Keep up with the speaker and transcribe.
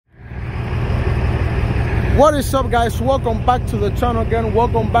What is up, guys? Welcome back to the channel again.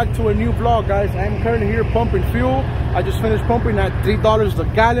 Welcome back to a new vlog, guys. I am currently here pumping fuel. I just finished pumping at $3 a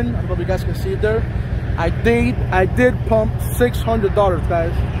gallon. I don't know if you guys can see it there. I did pump $600,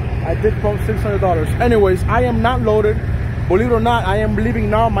 guys. I did pump $600. Anyways, I am not loaded. Believe it or not, I am leaving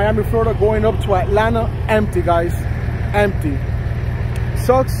now Miami, Florida, going up to Atlanta empty, guys. Empty.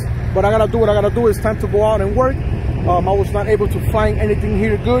 Sucks, but I gotta do what I gotta do. It's time to go out and work. I was not able to find anything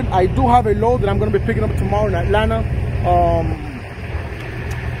here good. I do have a load that I'm going to be picking up tomorrow in Atlanta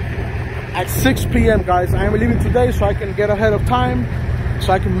at 6 p.m. guys. I am leaving today so I can get ahead of time,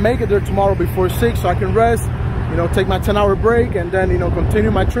 so I can make it there tomorrow before 6, so I can rest, you know, take my 10-hour break, and then, you know, continue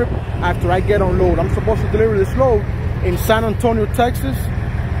my trip after I get on load. I'm supposed to deliver this load in San Antonio, Texas,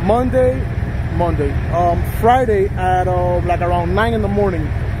 Friday at like around 9 in the morning.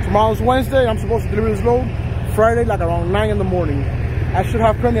 Tomorrow's Wednesday. I'm supposed to deliver this load Friday, like around 9 in the morning. I should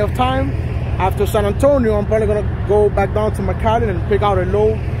have plenty of time. After San Antonio, I'm probably gonna go back down to McAllen and pick out a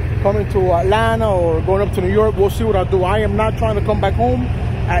load coming to Atlanta or going up to New York. We'll see what I do. I am not trying to come back home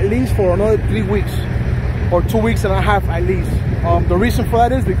at least for another 3 weeks or 2 weeks and a half at least. The reason for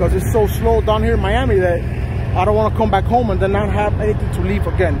that is because it's so slow down here in Miami that I don't want to come back home and then not have anything to leave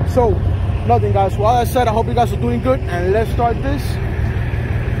again. So nothing, guys. Well, as I said, I hope you guys are doing good, and let's start this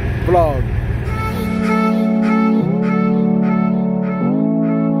vlog.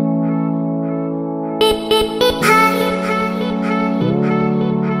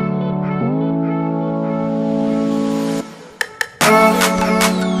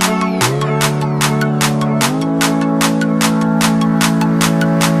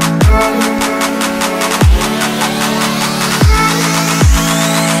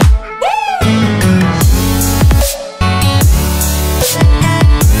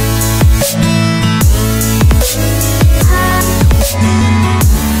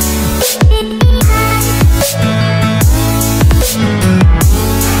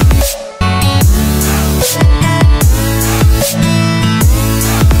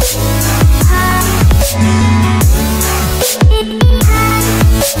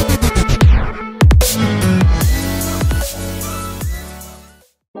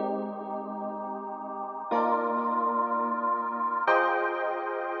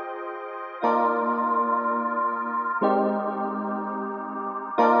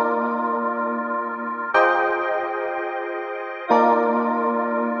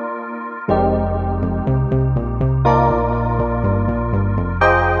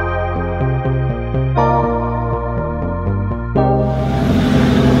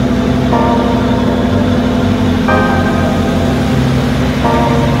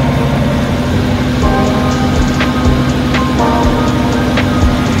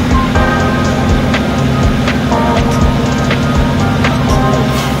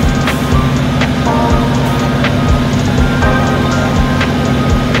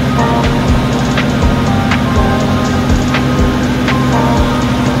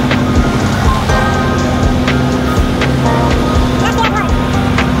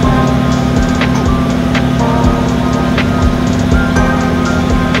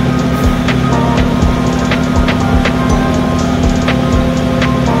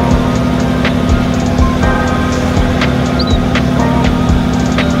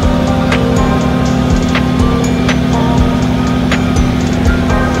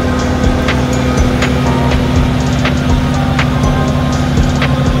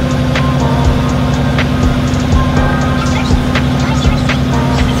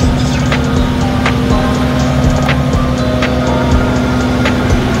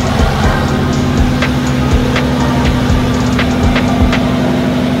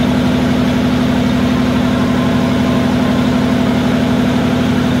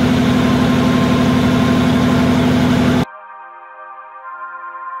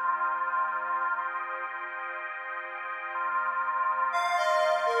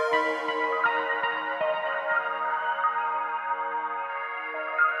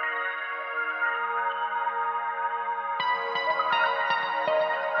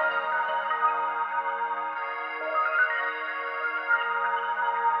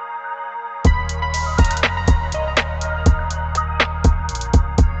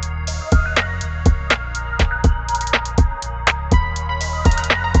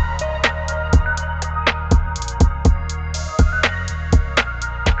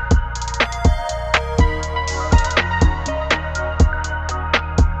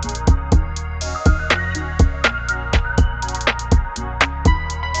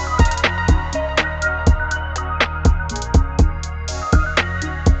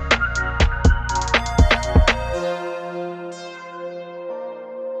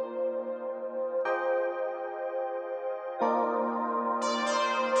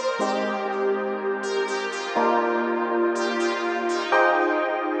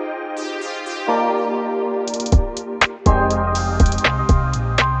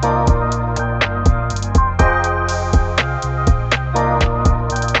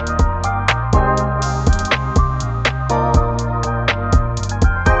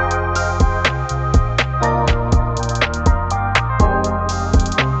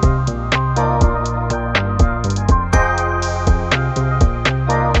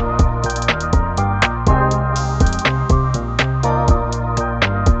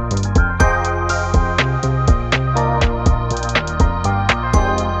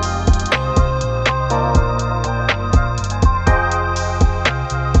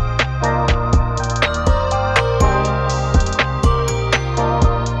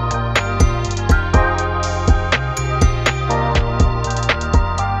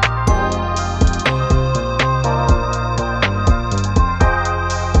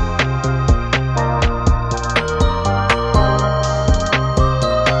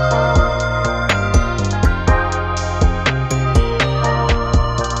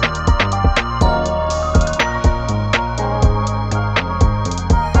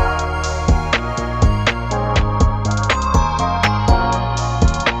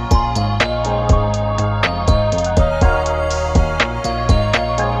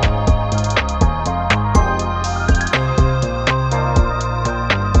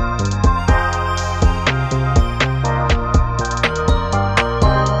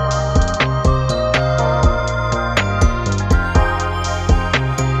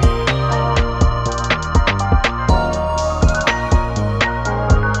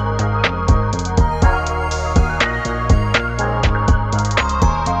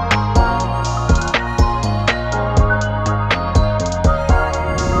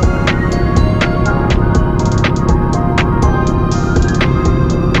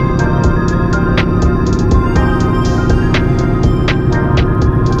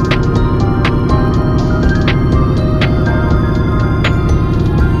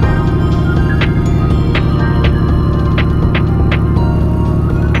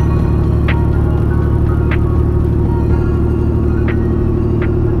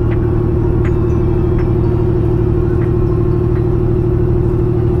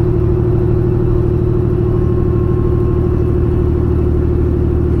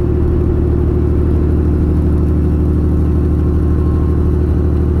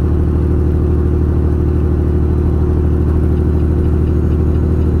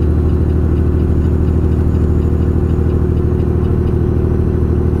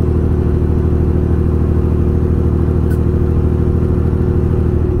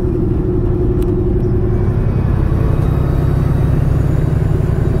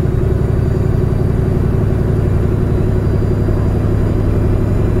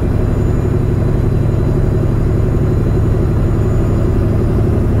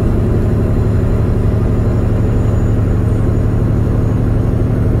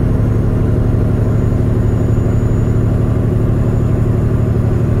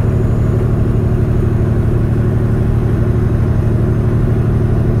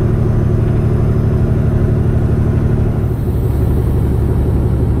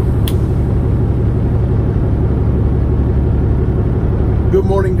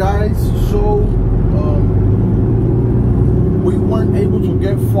 morning, guys. So we weren't able to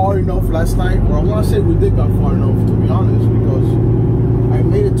get far enough last night, or I want to say we did get far enough, to be honest, because I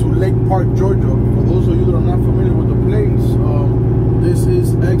made it to Lake Park, Georgia. For those of you that are not familiar with the place, this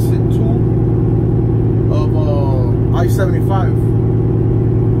is exit 2 of I-75,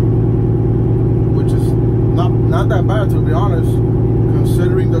 which is not that bad, to be honest,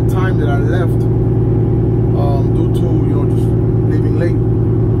 considering the time that I left, due to, you know, just leaving late.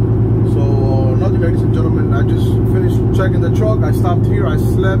 So nothing, ladies and gentlemen, I just finished checking the truck. I stopped here. I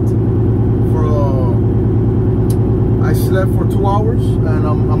slept for 2 hours, and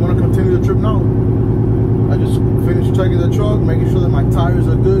I'm gonna continue the trip now. I just finished checking the truck, making sure that my tires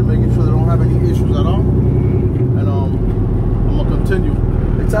are good, making sure they don't have any issues at all, and I'm gonna continue.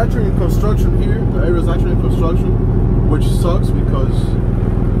 It's actually in construction here. The area is actually in construction, which sucks because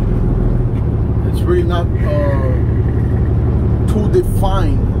it's really not too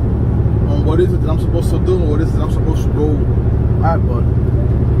defined on what is it that I'm supposed to do and what is it that I'm supposed to go at, but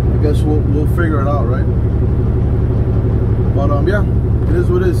I guess we'll figure it out, right? But yeah, it is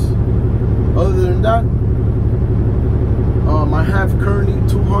what it is. Other than that, I have currently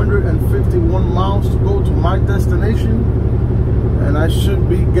 251 miles to go to my destination, and I should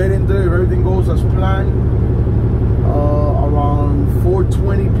be getting there, if everything goes as planned, around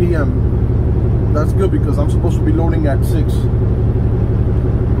 4:20 p.m. That's good because I'm supposed to be loading at 6.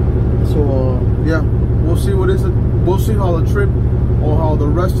 So yeah, we'll see what is it. We'll see how the trip, or how the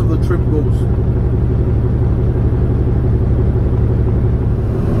rest of the trip goes.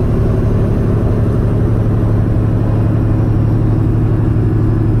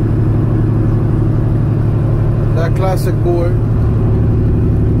 That classic boy.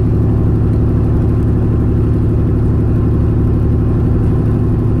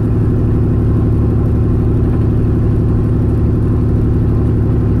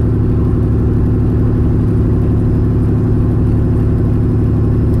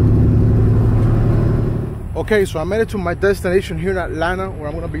 Okay, so I made it to my destination here in Atlanta, where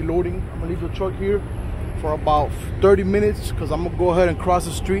I'm gonna be loading. I'm gonna leave the truck here for about 30 minutes because I'm gonna go ahead and cross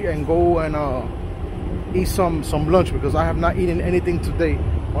the street and go and eat some lunch, because I have not eaten anything today.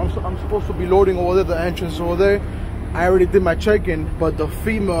 I'm supposed to be loading over there, the entrance over there. I already did my check-in, but the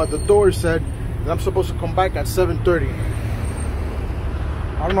female at the door said that I'm supposed to come back at 7:30.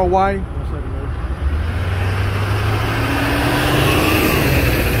 I don't know why.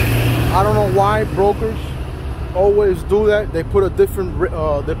 I don't know why brokers always do that. They put a different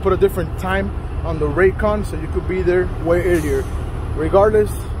time on the Raycon, so you could be there way earlier.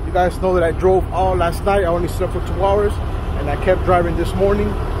 Regardless, you guys know that I drove all last night. I only slept for 2 hours, and I kept driving this morning.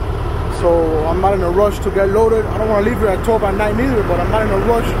 So I'm not in a rush to get loaded. I don't want to leave here at 12 at night either, but I'm not in a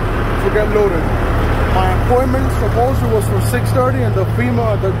rush to get loaded. My appointment supposedly was for 6:30, and the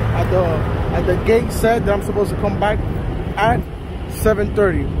female at the gate said that I'm supposed to come back at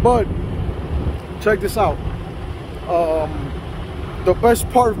 7:30. But check this out. The best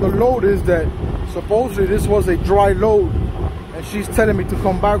part of the load is that supposedly this was a dry load, and she's telling me to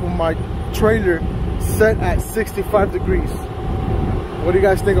come back with my trailer set at 65 degrees. What do you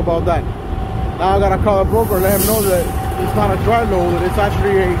guys think about that? Now I gotta call a broker and let him know that it's not a dry load, that it's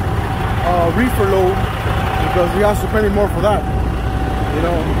actually a reefer load, because he has to pay me more for that. You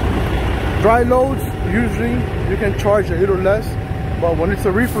know, dry loads, usually you can charge a little less, but when it's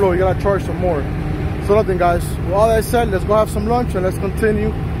a reefer load, you gotta charge some more. So nothing, guys. With all that said, let's go have some lunch and let's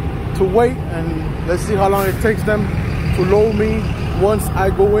continue to wait, and let's see how long it takes them to load me once I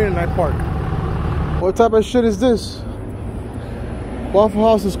go in and I park. What type of shit is this? Waffle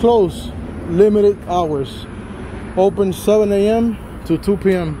House is closed. Limited hours. Open 7 a.m. to 2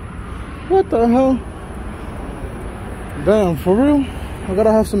 p.m. What the hell? Damn, for real? I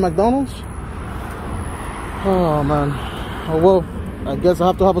gotta have some McDonald's? Oh man. Oh well, I guess I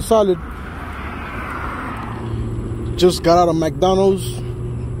have to have a salad. Just got out of McDonald's.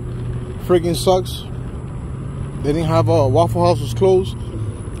 Freaking sucks. They didn't have Waffle House was closed.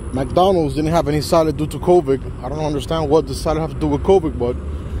 McDonald's didn't have any salad due to COVID. I don't understand what the salad have to do with COVID, but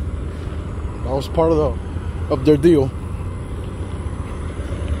that was part of their deal.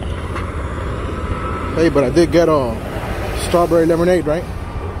 Hey, but I did get a strawberry lemonade, right?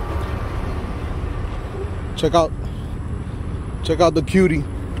 Check out the cutie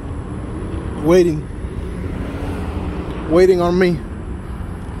waiting on me.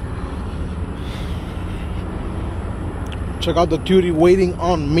 Check out the cutie waiting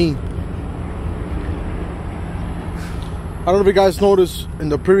on me. I don't know if you guys noticed in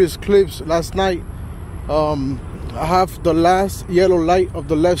the previous clips last night, I have the last yellow light of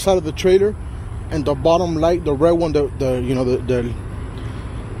the left side of the trailer, and the bottom light, the red one, the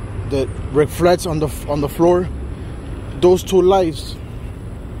that reflects on the floor, those two lights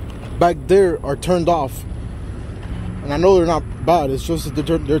back there are turned off. And I know they're not bad, it's just that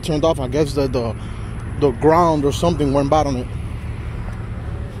they're turned off. I guess that the ground or something went bad on it.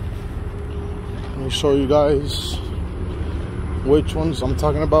 Let me show you guys which ones I'm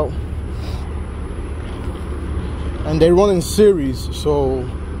talking about. And they run in series, so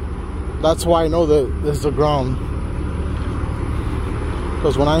that's why I know that this is the ground.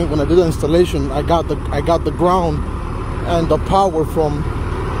 Because when I did the installation, I got the ground and the power from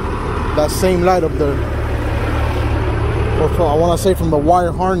that same light up there. Or from, I want to say, from the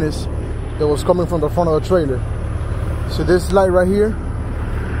wire harness that was coming from the front of the trailer. So this light right here,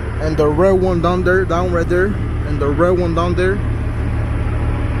 and the red one down right there, and the red one down there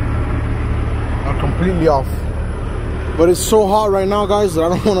are completely off. But it's so hot right now, guys, that I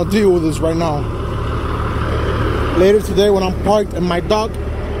don't want to deal with this right now. Later today, when I'm parked in my dock,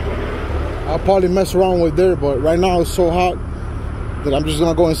 I'll probably mess around with there. But right now, it's so hot that I'm just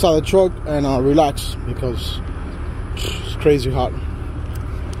gonna go inside the truck and relax, because it's crazy hot.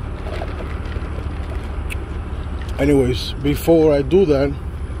 Anyways, before I do that,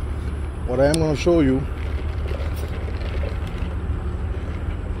 what I am gonna show you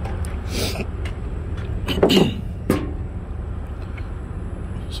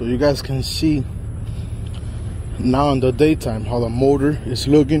so you guys can see now in the daytime how the motor is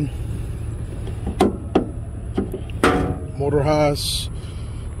looking. Motor has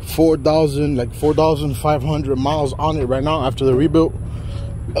 4,500 miles on it right now after the rebuild.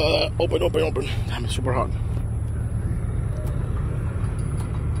 Open. Damn, it's super hot.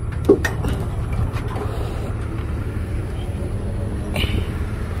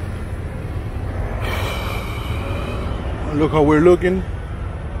 Look how we're looking.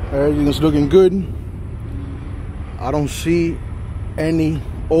 Everything is looking good. I don't see any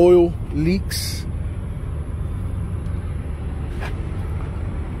oil leaks.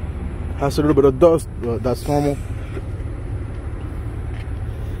 Has a little bit of dust, but that's normal.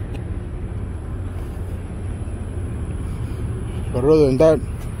 But other than that,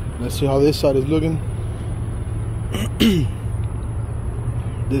 let's see how this side is looking.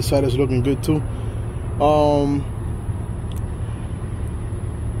 This side is looking good too.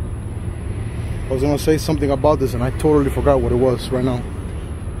 I was gonna say something about this and I totally forgot what it was right now.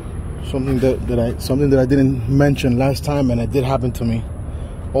 Something that I didn't mention last time, and it did happen to me.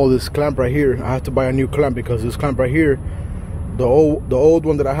 Oh, this clamp right here, I had to buy a new clamp because this clamp right here, the old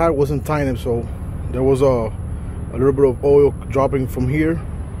one that I had wasn't tying, so there was a little bit of oil dropping from here.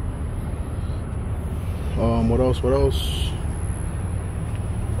 What else?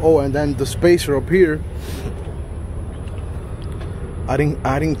 Oh, and then the spacer up here, I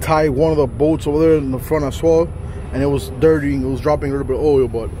didn't tie one of the bolts over there in the front as well, and it was dirty. It was dropping a little bit of oil,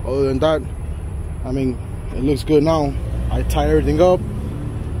 but other than that, I mean, it looks good now. I tied everything up.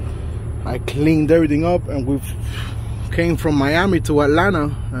 I cleaned everything up, and we came from Miami to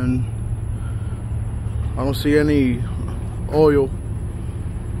Atlanta, and I don't see any oil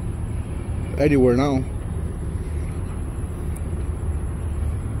anywhere now.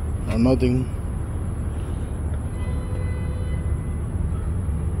 Or nothing.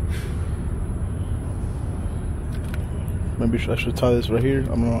 Maybe I should tie this right here.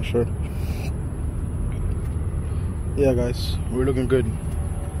 I'm not sure. Yeah, guys, we're looking good.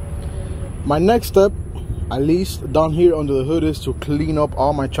 My next step, at least down here under the hood, is to clean up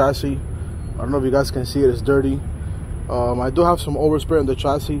all my chassis. I don't know if you guys can see it, it's dirty. I do have some overspray on the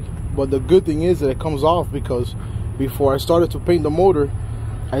chassis, but the good thing is that it comes off, because before I started to paint the motor,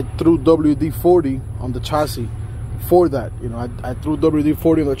 I threw WD-40 on the chassis for that. You know, I threw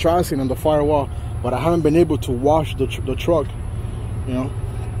WD-40 on the chassis and on the firewall, but I haven't been able to wash the truck, you know.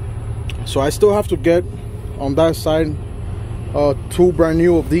 So I still have to get on that side 2 brand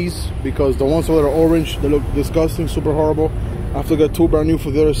new of these, because the ones that are orange, they look disgusting, super horrible. I have to get 2 brand new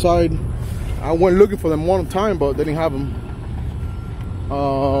for the other side. I went looking for them one time, but they didn't have them.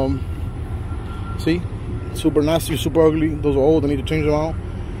 See, super nasty, super ugly. Those are old. I need to change them out.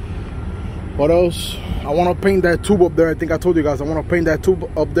 What else? I want to paint that tube up there. I think I told you guys I want to paint that tube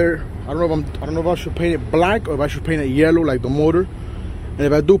up there. I don't know if I should paint it black or if I should paint it yellow like the motor. And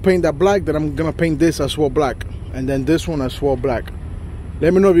if I do paint that black, then I'm gonna paint this as well black, and then this one as well black.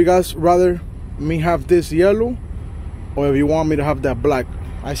 Let me know if you guys rather me have this yellow or if you want me to have that black.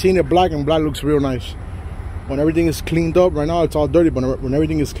 I seen it black, and black looks real nice. When everything is cleaned up, right now it's all dirty, but when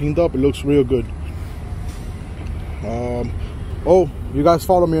everything is cleaned up, it looks real good. Oh, if you guys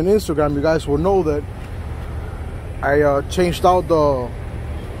follow me on Instagram, you guys will know that I changed out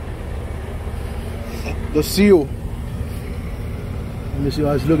the seal. Let me see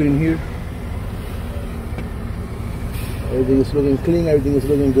how it's looking in here. Everything is looking clean, everything is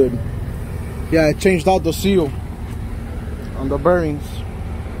looking good. Yeah, I changed out the seal on the bearings.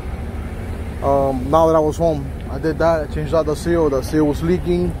 Now that I was home, I did that. I changed out the seal was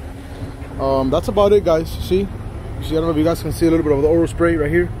leaking. That's about it, guys. See, I don't know if you guys can see a little bit of the oil spray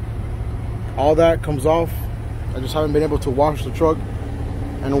right here. All that comes off. I just haven't been able to wash the truck,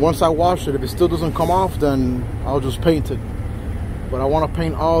 and once I wash it, if it still doesn't come off, then I'll just paint it. But I want to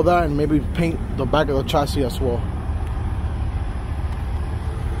paint all that and maybe paint the back of the chassis as well.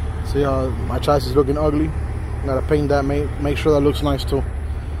 See how my chassis is looking ugly? Gotta paint that, make sure that looks nice too.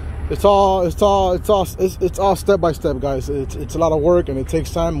 It's all step by step, guys. It's a lot of work and it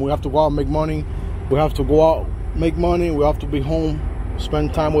takes time. We have to go out and make money. We have to go out, make money. We have to be home,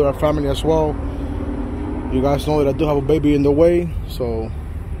 spend time with our family as well. You guys know that I do have a baby in the way, so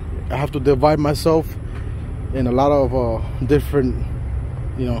I have to divide myself in a lot of different,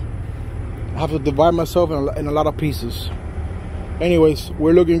 you know, I have to divide myself in a lot of pieces. Anyways,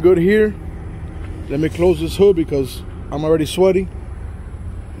 we're looking good here. Let me close this hood because I'm already sweaty.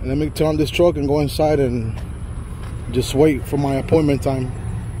 And let me turn on this truck and go inside and just wait for my appointment time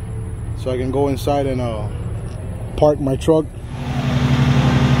so I can go inside and park my truck.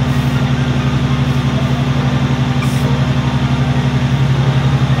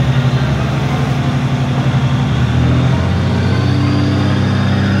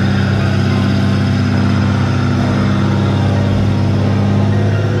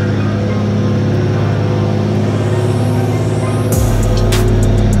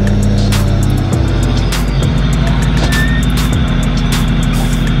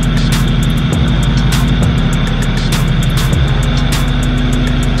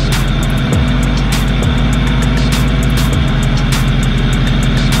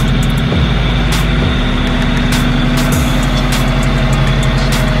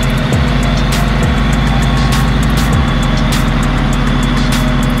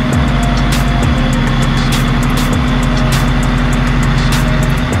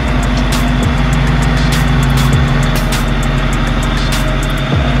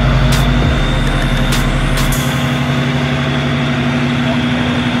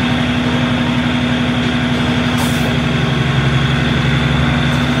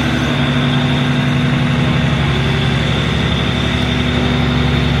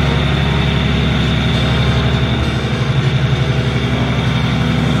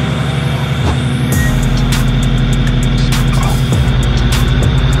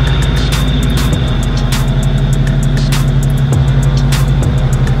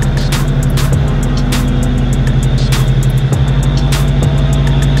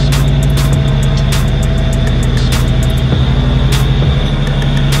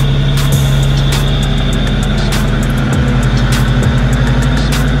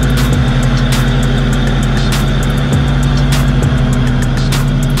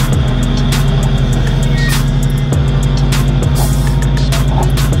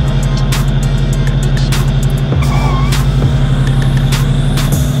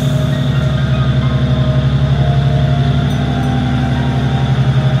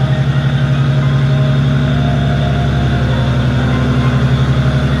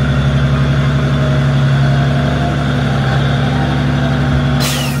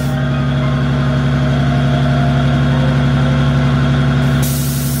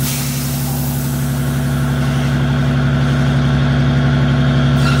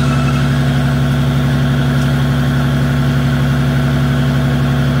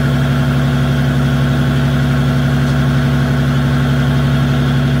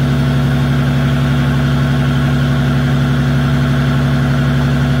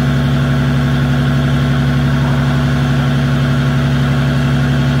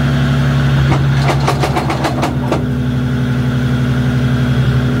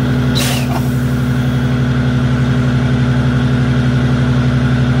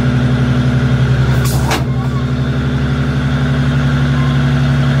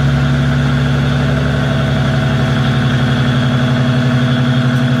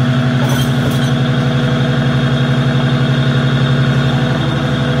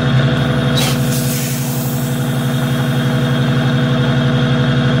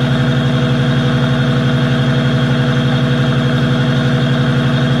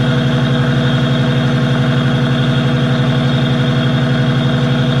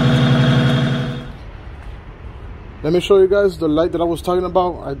 Let me show you guys the light that I was talking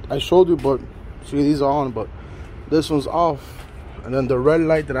about. I showed you, but see, these are on, but this one's off. And then the red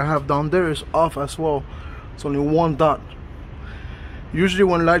light that I have down there is off as well. It's only one dot. Usually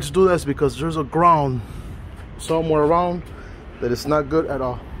when lights do that, it's because there's a ground somewhere around that it's not good at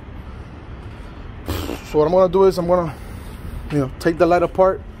all. So what I'm gonna do is I'm gonna, take the light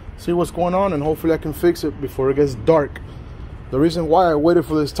apart, see what's going on, and hopefully I can fix it before it gets dark. The reason why I waited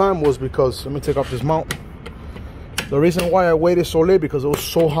for this time was because, let me take off this mount. The reason why I waited so late because it was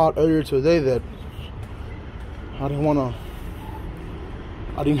so hot earlier today that I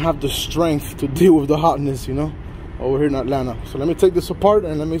didn't have the strength to deal with the hotness, over here in Atlanta. So let me take this apart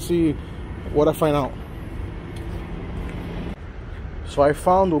and let me see what I find out. So I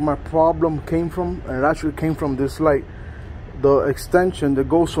found where my problem came from, and it actually came from this light. The extension that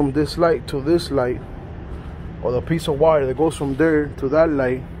goes from this light to this light, or the piece of wire that goes from there to that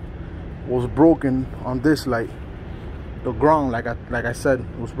light, was broken on this light. The ground, like I said,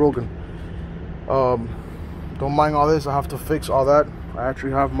 was broken. Don't mind all this. I have to fix all that. I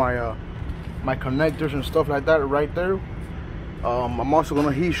actually have my my connectors and stuff like that right there. I'm also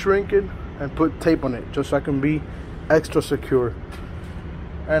gonna heat shrink it and put tape on it just so I can be extra secure.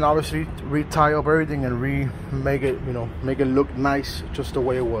 And obviously re-tie up everything and make it look nice just the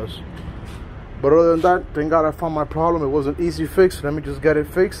way it was. But other than that, thank God I found my problem. It was an easy fix. Let me just get it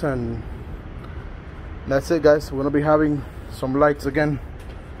fixed, and that's it, guys. We're gonna be having some lights again,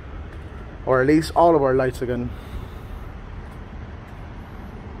 or at least all of our lights again.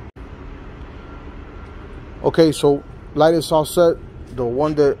 Okay, so light is all set. The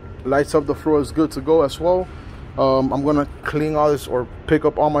one that lights up the floor is good to go as well. I'm gonna clean all this or pick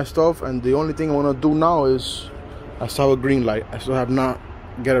up all my stuff, and the only thing I want to do now is I saw a green light. I still have not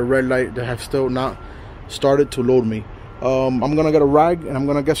get a red light. They have still not started to load me. I'm gonna get a rag and I'm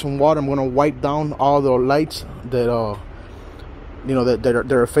gonna get some water. I'm gonna wipe down all the lights that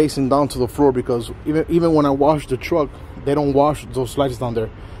that are facing down to the floor, because even when I wash the truck, they don't wash those lights down there.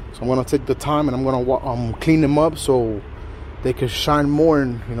 So I'm gonna take the time and I'm gonna clean them up so they can shine more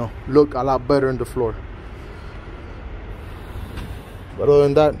and look a lot better in the floor. But other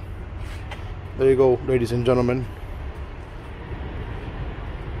than that, there you go, ladies and gentlemen.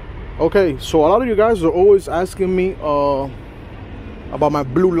 Okay, so a lot of you guys are always asking me about my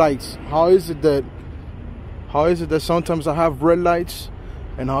blue lights. How is it that sometimes I have red lights,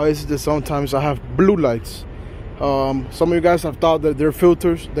 and how is it that sometimes I have blue lights? Some of you guys have thought that they're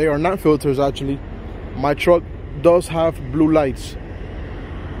filters. They are not filters, actually. My truck does have blue lights.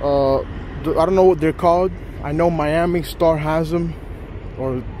 I don't know what they're called. I know Miami Star has them,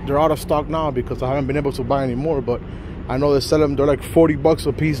 or they're out of stock now because I haven't been able to buy any more, but I know they sell them. They're like 40 bucks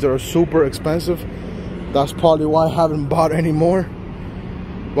a piece. They're super expensive. That's probably why I haven't bought any more.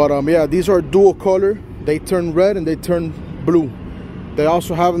 But yeah, these are dual color. They turn red and they turn blue. They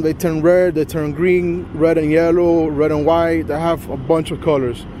also have them, they turn red, they turn green, red and yellow, red and white. They have a bunch of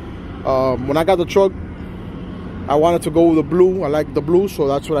colors. When I got the truck, I wanted to go with the blue. I like the blue, so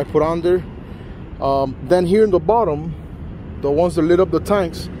that's what I put on there. Then here in the bottom, the ones that lit up the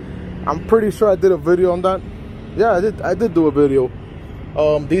tanks, I'm pretty sure I did a video on that. Yeah, I did do a video.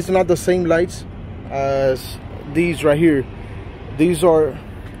 These are not the same lights as these right here. These are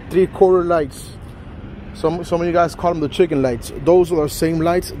 3/4 lights. Some of you guys call them the chicken lights. Those are the same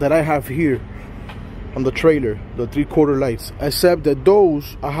lights that I have here on the trailer, the 3/4 lights, except that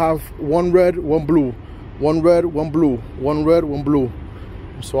those I have one red, one blue, one red, one blue, one red, one blue,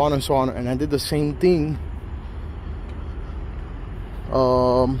 and so on and so on. And I did the same thing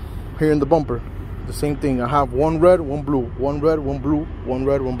here in the bumper. The same thing. I have one red, one blue, one red, one blue, one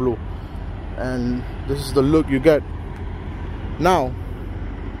red, one blue, and this is the look you get. Now,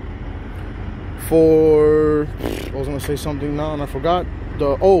 I was gonna say something now and I forgot.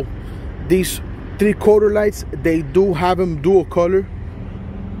 These 3/4 lights, they do have them dual color.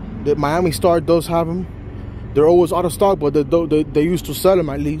 The Miami Star does have them. They're always out of stock, but they used to sell them,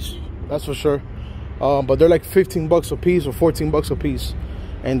 at least, that's for sure. But they're like 15 bucks a piece or 14 bucks a piece,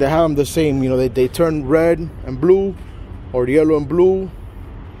 and they have them the same. They turn red and blue, or yellow and blue,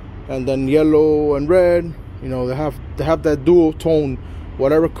 and then yellow and red. They have that dual tone,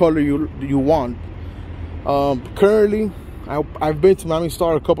 whatever color you want. Currently, I've been to Miami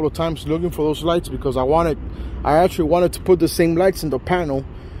Star a couple of times looking for those lights, because I actually wanted to put the same lights in the panel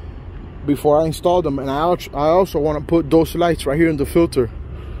before I installed them, and I also want to put those lights right here in the filter.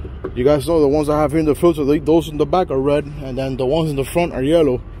 You guys know the ones I have here in the filter, those in the back are red, and then the ones in the front are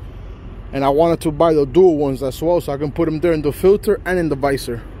yellow. And I wanted to buy the dual ones as well, so I can put them there in the filter and in the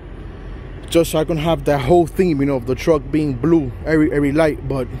visor, just so I can have that whole theme, of the truck being blue, every light.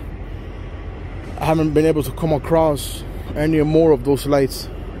 But I haven't been able to come across any more of those lights.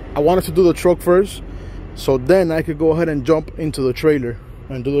 I wanted to do the truck first, so then I could go ahead and jump into the trailer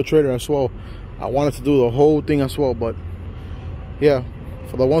and do the trailer as well. I wanted to do the whole thing as well. But yeah,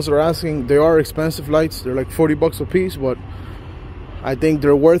 for the ones that are asking, they are expensive lights. They're like 40 bucks a piece, but I think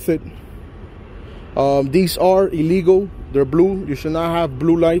they're worth it. These are illegal. They're blue. You should not have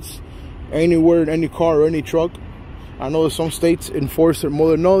blue lights anywhere in any car or any truck. I know that some states enforce it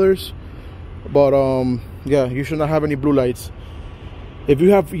more than others, but yeah, you should not have any blue lights. If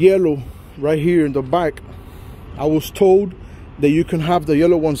you have yellow right here in the back, I was told that you can have the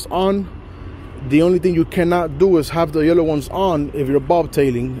yellow ones on. The only thing you cannot do is have the yellow ones on if you're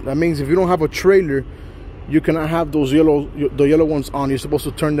bobtailing. That means if you don't have a trailer, you cannot have the yellow ones on. You're supposed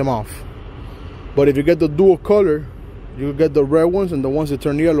to turn them off. But if you get the dual color, you get the red ones and the ones that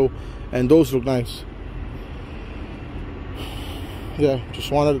turn yellow, and those look nice. Yeah,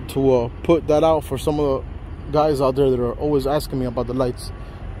 just wanted to put that out for some of the guys out there that are always asking me about the lights.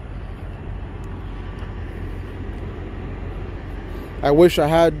 I wish I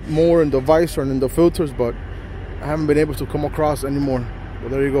had more in the visor and in the filters, but I haven't been able to come across any more.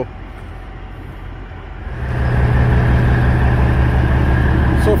 But there you go.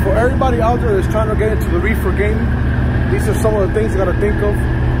 So for everybody out there that's trying to get into the reefer game, these are some of the things you gotta think of.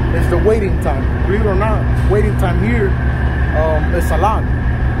 It's the waiting time. Believe it or not, waiting time here, it's a lot.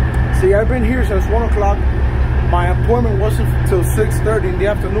 See, I've been here since 1 o'clock. My appointment wasn't until 6:30 in the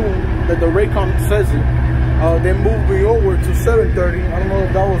afternoon that the Raycom says it. They moved me over to 7:30. I don't know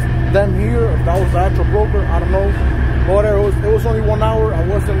if that was them here, if that was the actual broker, I don't know. But whatever, it was only 1 hour. I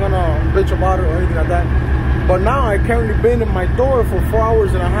wasn't gonna bitch about it or anything like that. But now I currently been in my door for 4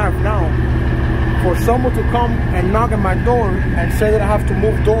 hours and a half now. For someone to come and knock at my door and say that I have to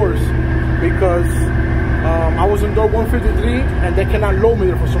move doors because I was in door 153 and they cannot load me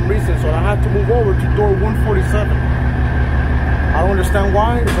there for some reason, so I had to move over to door 147. I don't understand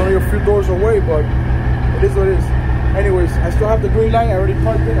why. It's only a few doors away, but it is what it is. Anyways, I still have the green light. I already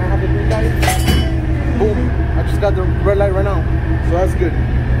parked it. I have the green light. Boom. I just got the red light right now, so that's good.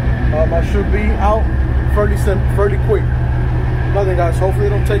 I should be out fairly quick. Nothing, guys. Hopefully it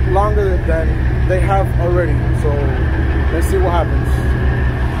don't take longer than they have already. So let's see what happens.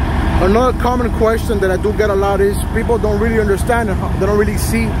 Another common question that I do get a lot is people don't really understand and they don't really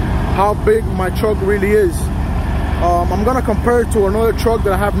see how big my truck really is. I'm gonna compare it to another truck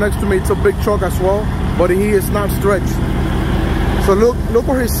that I have next to me. It's a big truck as well, but he is not stretched. So look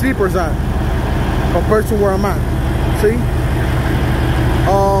where his sleeper's at compared to where I'm at. See?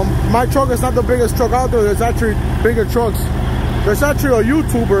 My truck is not the biggest truck out there. There's actually bigger trucks. There's actually a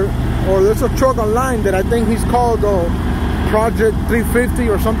YouTuber, or there's a truck online that I think he's called Project 350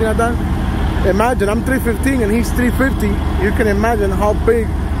 or something like that. Imagine I'm 315 and he's 350. You can imagine how big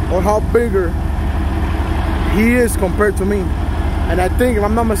or how bigger he is compared to me. And I think, if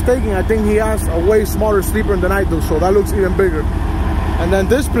I'm not mistaken, I think he has a way smaller sleeper than I do, so that looks even bigger. And then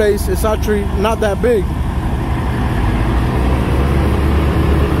this place is actually not that big.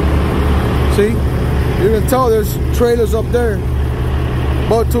 See, you can tell there's trailers up there.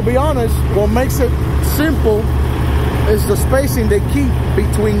 But to be honest, what makes it simple is the spacing they keep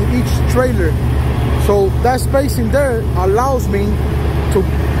between each trailer. So that spacing there allows me to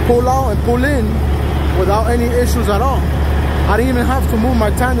pull out and pull in without any issues at all. I didn't even have to move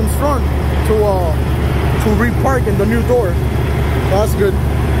my tandem's front to repark in the new door. So that's good.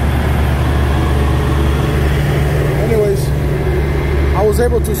 Anyways, I was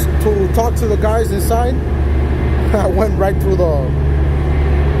able to talk to the guys inside. I went right through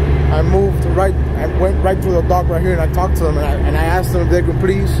I went right through the dock right here and I talked to them and I asked them if they could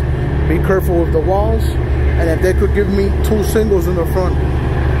please be careful with the walls and if they could give me 2 singles in the front.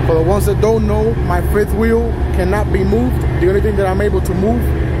 For the ones that don't know, my fifth wheel cannot be moved. The only thing that I'm able to move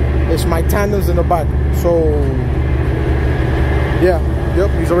is my tandems in the back. So yeah, yep,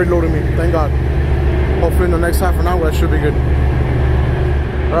 he's already loading me, thank God. Hopefully in the next half an hour that should be good.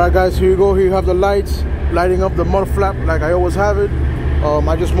 Alright guys, here you go. Here you have the lights lighting up the mud flap like I always have it.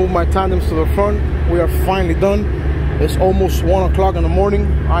 I just moved my tandems to the front. We are finally done. It's almost 1 o'clock in the morning.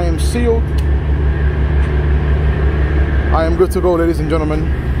 I am sealed. I am good to go, ladies and gentlemen.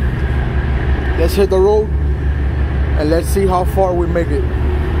 Let's hit the road and let's see how far we make it.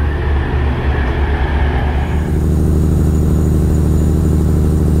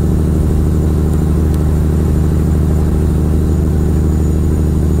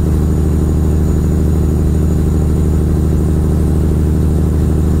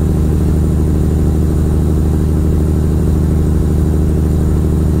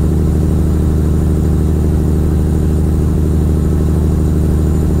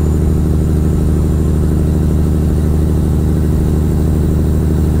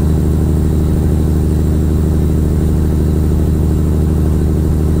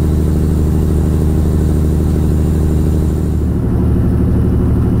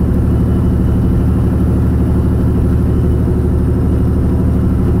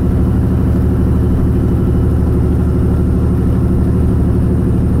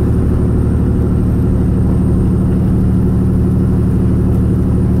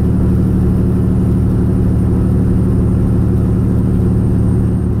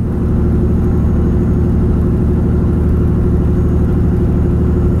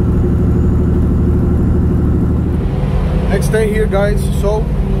 stay here, guys. So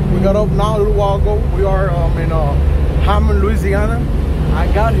we got up now a little while ago. We are in Hammond, Louisiana. I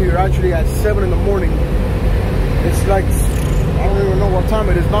got here actually at 7 in the morning. It's like, I don't even know what time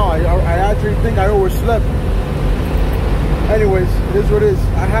it is now. I actually think I overslept. Anyways, it is what it is.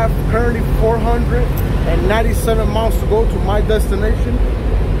 I have currently 497 miles to go to my destination.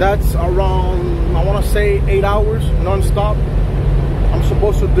 That's around, I want to say 8 hours non-stop. I'm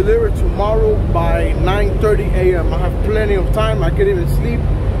supposed to deliver tomorrow by 9:30 a.m. I have plenty of time. I can even sleep.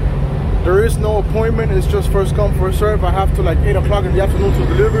 There is no appointment. It's just first come, first serve. I have to like 8 o'clock in the afternoon to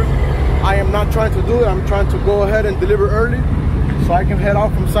deliver. I am not trying to do it. I'm trying to go ahead and deliver early so I can head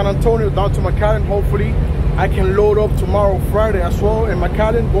out from San Antonio down to McAllen. Hopefully I can load up tomorrow, Friday as well, in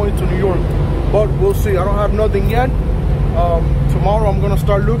McAllen going to New York. But we'll see. I don't have nothing yet. Tomorrow I'm gonna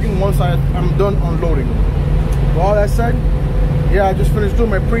start looking once I'm done unloading. With all that said, yeah, I just finished doing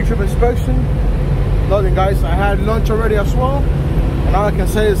my pre-trip inspection. Nothing, guys. I had lunch already as well. And all I can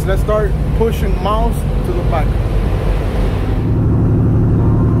say is let's start pushing miles to the back.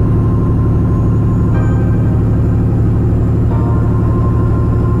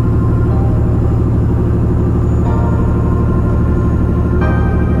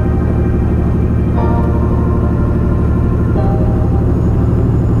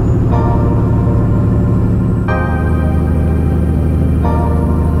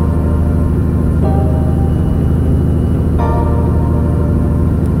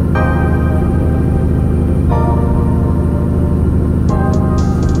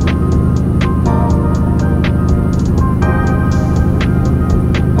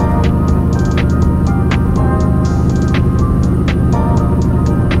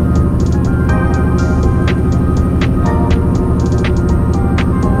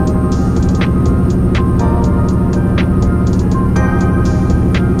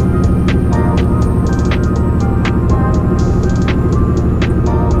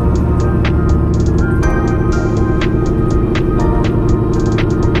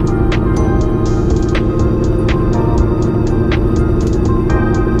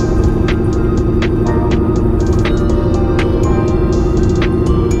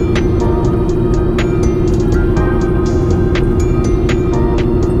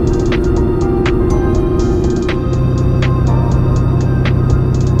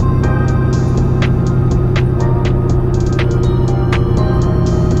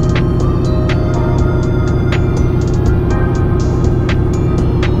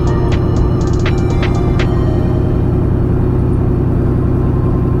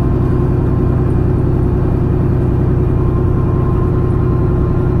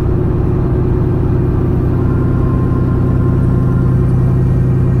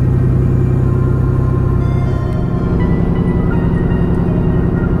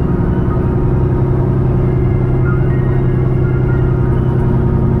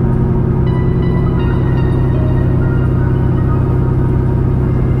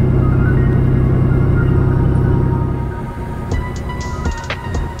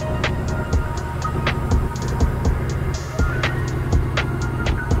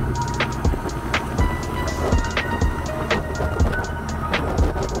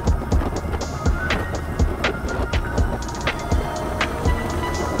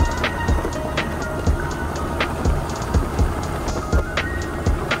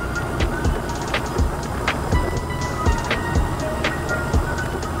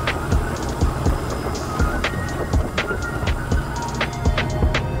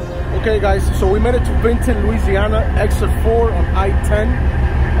 Okay guys, so we made it to Vinton, Louisiana, exit 4 on I-10.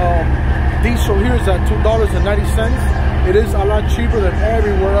 Diesel here is at $2.90. It is a lot cheaper than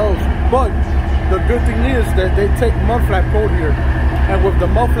everywhere else, but the good thing is that they take mud flap code here. And with the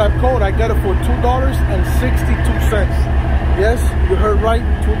mud flap code, I get it for $2.62. Yes, you heard right,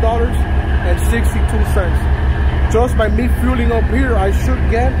 $2.62. Just by me fueling up here, I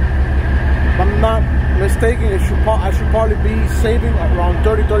should get, if I'm not mistaken, I should probably be saving around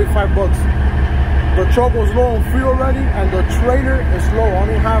 30-35 bucks. The truck was low on fuel already, and the trailer is low. I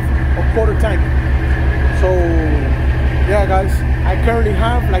only have a quarter tank. So yeah guys, I currently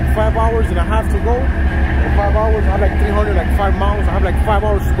have like 5 hours and a half to go. In 5 hours I have like 305 miles. I have like 5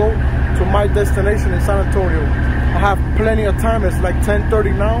 hours to go to my destination in San Antonio. I have plenty of time. It's like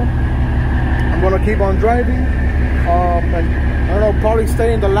 10:30 now. I'm gonna keep on driving, and I don't know, probably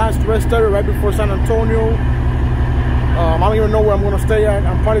stay in the last rest area right before San Antonio. I don't even know where I'm gonna stay at.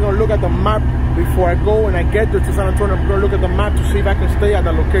 I'm probably gonna look at the map before I go and I get there to San Antonio. I'm gonna look at the map to see if I can stay at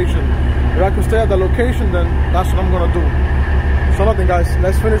the location. If I can stay at the location, then that's what I'm gonna do. So nothing guys,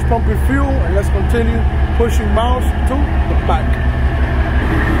 let's finish pumping fuel and let's continue pushing miles to the back.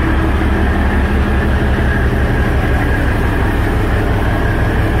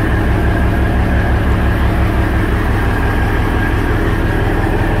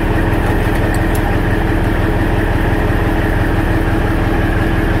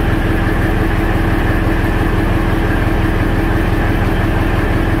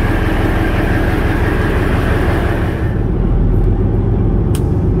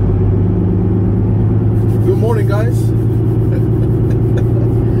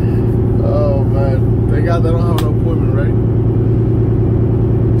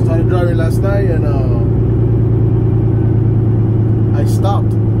 driving last night and I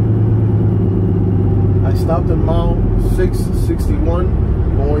stopped at mile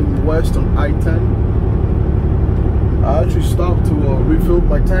 661 going west on I-10. I actually stopped to refill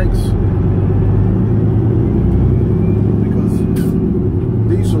my tanks because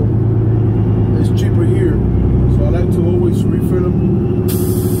diesel is cheaper here, so I like to always refill them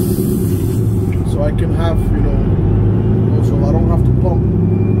so I can have, you know, also I don't have to pump,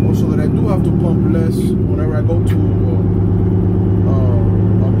 also that I do have to pump less whenever I go to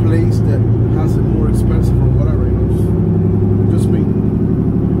a place that has it more expensive or whatever, you know, just me.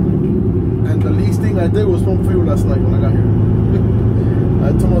 And the least thing I did was pump fuel last night when I got here.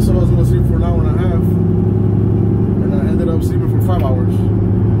 I told myself I was going to sleep for an hour and a half, and I ended up sleeping for 5 hours.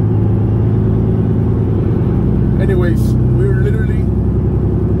 Anyways, we're literally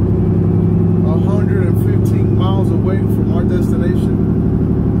 115 miles away from our destination.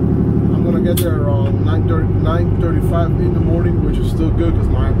 I'm gonna get there around 9:35 in the morning, which is still good because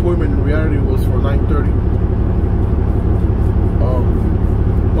my appointment in reality was for 9:30.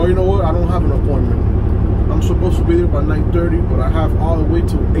 Well, you know what? I don't have an appointment. I'm supposed to be there by 9:30, but I have all the way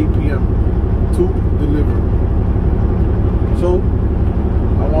till 8 p.m. to deliver. So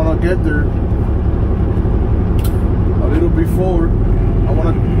I want to get there a little before. I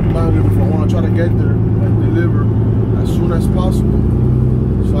want to try to get there and deliver as soon as possible,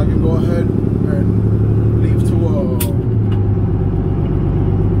 so I can go ahead and leave to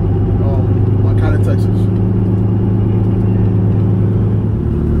McAllen, Texas.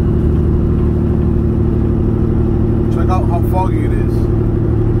 Check out how foggy it is.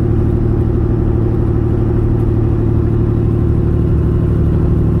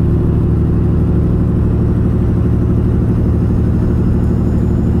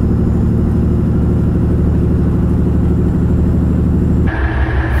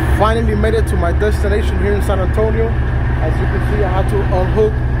 Finally made it to my destination here in San Antonio. As you can see, I had to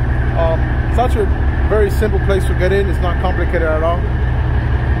unhook. Such a very simple place to get in. It's not complicated at all.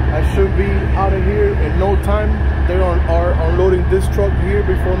 I should be out of here in no time. They are unloading this truck here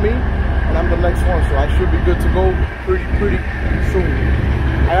before me, and I'm the next one, so I should be good to go pretty soon.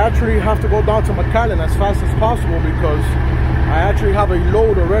 I actually have to go down to McAllen as fast as possible because I actually have a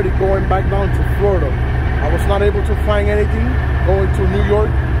load already going back down to Florida. I was not able to find anything going to New York.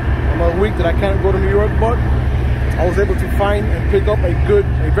 Another week that I can't go to New York, but I was able to find and pick up a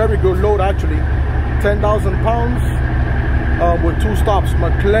very good load actually, 10,000 pounds with 2 stops,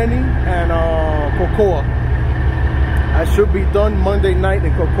 McLenny and Cocoa. I should be done Monday night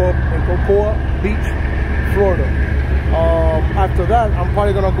in Cocoa Beach, Florida. After that, I'm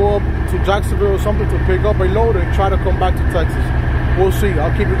probably gonna go up to Jacksonville or something to pick up a load and try to come back to Texas. We'll see.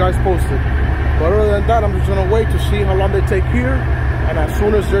 I'll keep you guys posted. But other than that, I'm just gonna wait to see how long they take here. And as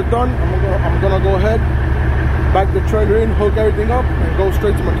soon as they're done, I'm gonna go ahead, back the trailer in, hook everything up, and go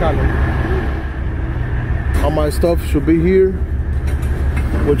straight to McAllen. All my stuff should be here,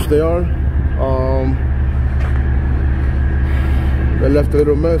 which they are. They left a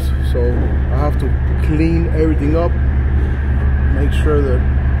little mess, so I have to clean everything up. Make sure that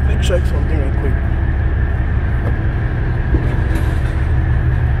I check something right quick.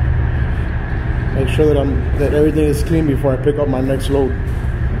 Make sure that everything is clean before I pick up my next load.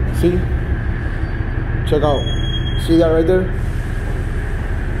 See? Check out. See that right there?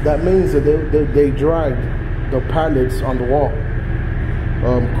 That means that they dragged the pallets on the wall.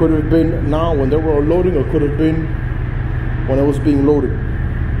 Could have been now when they were unloading, or could have been when it was being loaded.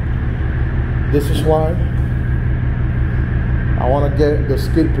 This is why I want to get the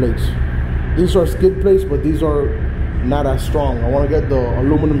skid plates. These are skid plates, but these are not as strong. I want to get the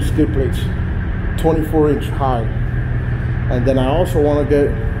aluminum skid plates, 24-inch high, and then I also want to get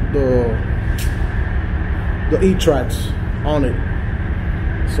the E-tracks on it,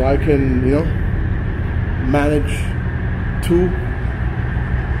 so I can, you know, manage 2.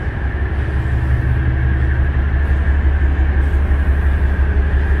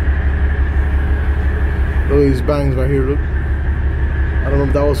 Look at these bangs right here. Look, I don't know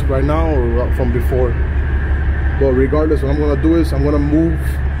if that was right now or from before, but regardless, what I'm gonna do is I'm gonna move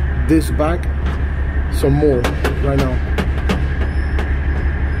this back some more right now,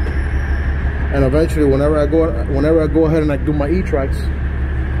 and eventually whenever I go ahead and I do my E-tracks,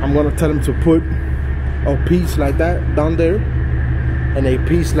 I'm gonna tell them to put a piece like that down there and a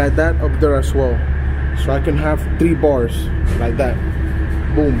piece like that up there as well, so I can have 3 bars like that.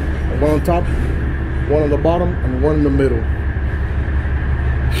 Boom. One on top, one on the bottom, and one in the middle.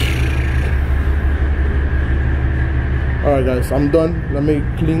 All right guys, I'm done. Let me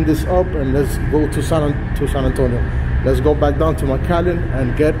clean this up and let's go to San Antonio. let's go back down to McAllen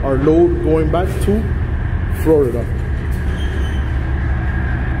and get our load going back to Florida.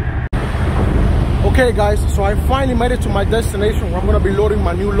 Okay guys, so I finally made it to my destination where I'm gonna be loading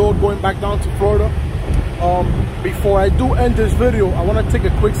my new load going back down to Florida. Before I do end this video, I want to take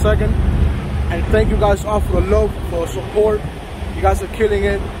a quick second and thank you guys all for the love, for the support. You guys are killing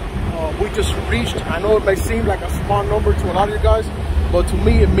it. We just reached, I know it may seem like a small number to a lot of you guys, but to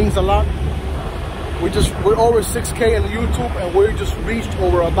me it means a lot. We're over 6K on YouTube, and we just reached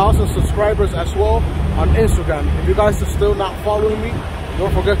over 1,000 subscribers as well on Instagram. If you guys are still not following me,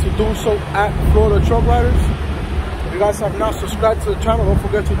 don't forget to do so at Florida Truck Riders. If you guys have not subscribed to the channel, don't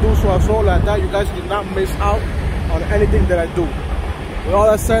forget to do so as well. Like that, you guys do not miss out on anything that I do. With all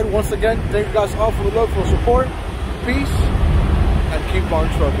that said, once again, thank you guys all for the love, for the support. Peace, and keep on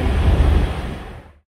trucking.